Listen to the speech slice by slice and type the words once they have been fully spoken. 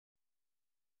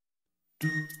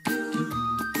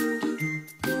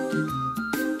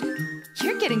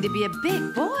You're getting to be a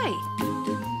big boy.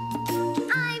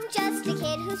 I'm just a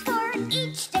kid who's 4.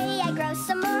 Each day I grow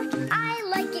some more. I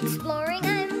like exploring.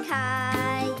 I'm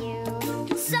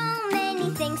Caillou. So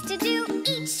many things to do.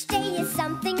 Each day is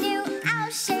something new. I'll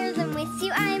share them with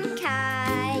you. I'm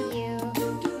Caillou.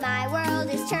 My world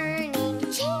is turning,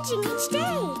 changing each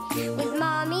day. With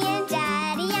Mommy and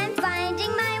Daddy, I'm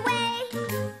finding my way.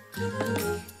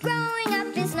 Growing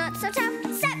up is not so tough,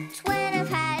 except when I've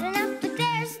had enough. But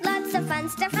there's lots of fun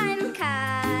stuff. I'm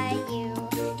Caillou.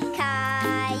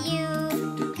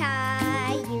 Caillou,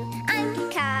 Caillou,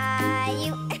 I'm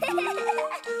Caillou.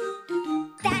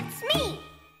 That's me.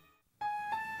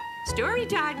 Story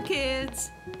time, kids.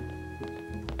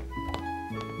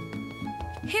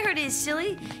 Here it is,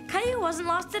 silly. Caillou wasn't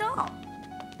lost at all.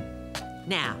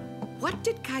 Now, what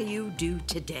did Caillou do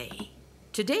today?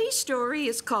 Today's story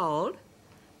is called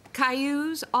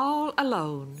Caillou's All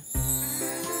Alone.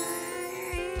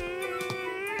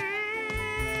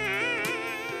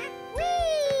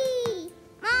 Whee!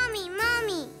 Mommy,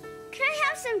 Mommy, can I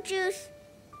have some juice?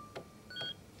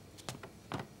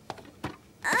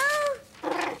 Oh!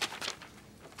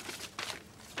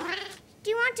 Do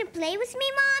you want to play with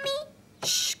me, Mommy?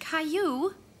 Shh,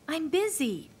 Caillou. I'm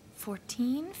busy.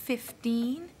 14,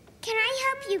 15. Can I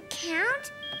help you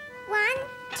count? 1,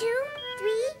 2,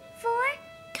 3, 4.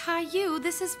 Caillou,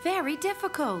 this is very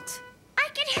difficult. I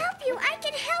can help you. I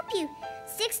can help you.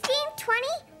 16, 20,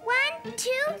 1, 2,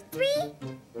 3.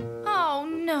 Oh,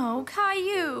 no,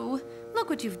 Caillou. Look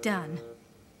what you've done.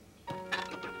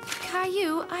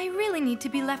 Caillou, I really need to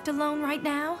be left alone right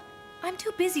now. I'm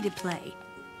too busy to play.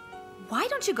 Why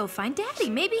don't you go find Daddy?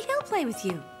 Maybe he'll play with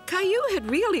you. Caillou had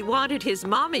really wanted his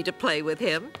mommy to play with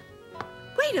him.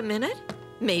 Wait a minute.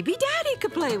 Maybe Daddy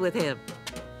could play with him.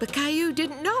 But Caillou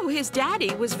didn't know his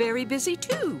daddy was very busy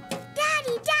too.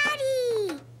 Daddy,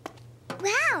 Daddy!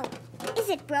 Wow, is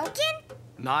it broken?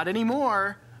 Not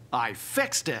anymore. I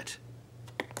fixed it.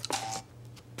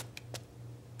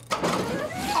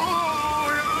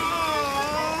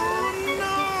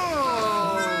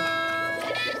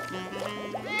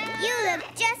 You look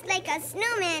just like a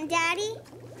snowman, Daddy.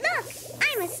 Look,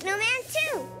 I'm a snowman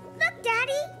too. Look,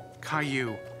 Daddy.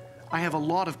 Caillou, I have a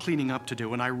lot of cleaning up to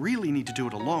do, and I really need to do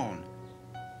it alone.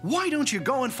 Why don't you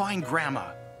go and find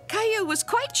Grandma? Caillou was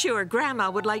quite sure Grandma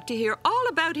would like to hear all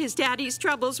about his daddy's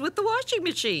troubles with the washing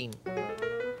machine.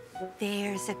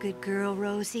 There's a good girl,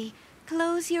 Rosie.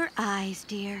 Close your eyes,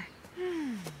 dear.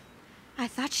 I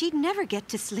thought she'd never get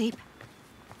to sleep.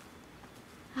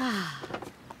 Ah,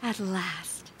 at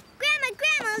last. Grandma,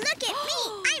 Grandma, look at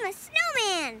me. I'm a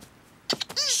snowman.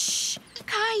 Shh,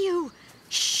 Caillou.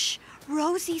 Shh,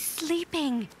 Rosie's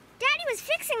sleeping. Daddy was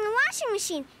fixing the washing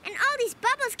machine, and all these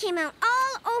bubbles came out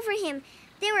all over him.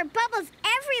 There were bubbles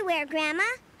everywhere, Grandma.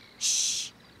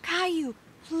 Shh, Caillou,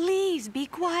 please be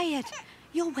quiet.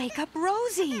 You'll wake up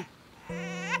Rosie.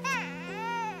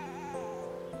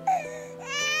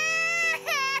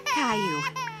 Caillou,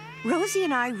 Rosie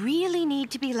and I really need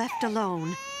to be left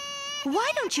alone.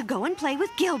 Why don't you go and play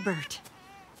with Gilbert?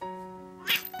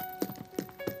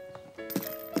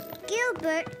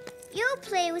 Gilbert, you'll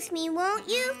play with me, won't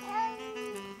you?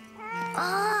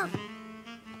 Oh.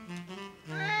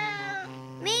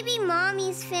 Maybe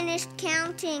Mommy's finished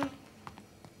counting.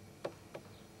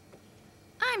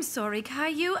 I'm sorry,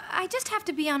 Caillou. I just have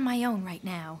to be on my own right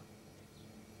now.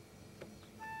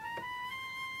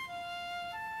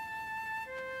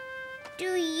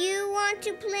 Do you want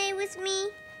to play with me?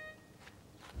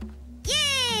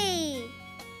 Yay!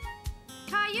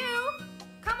 Caillou,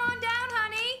 come on down,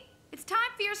 honey. It's time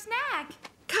for your snack.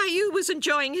 Caillou was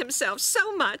enjoying himself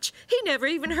so much, he never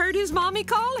even heard his mommy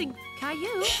calling.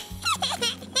 Caillou,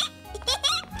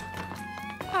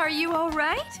 are you all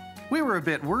right? We were a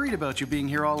bit worried about you being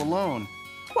here all alone.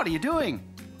 What are you doing?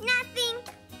 Nothing.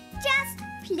 Just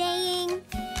playing.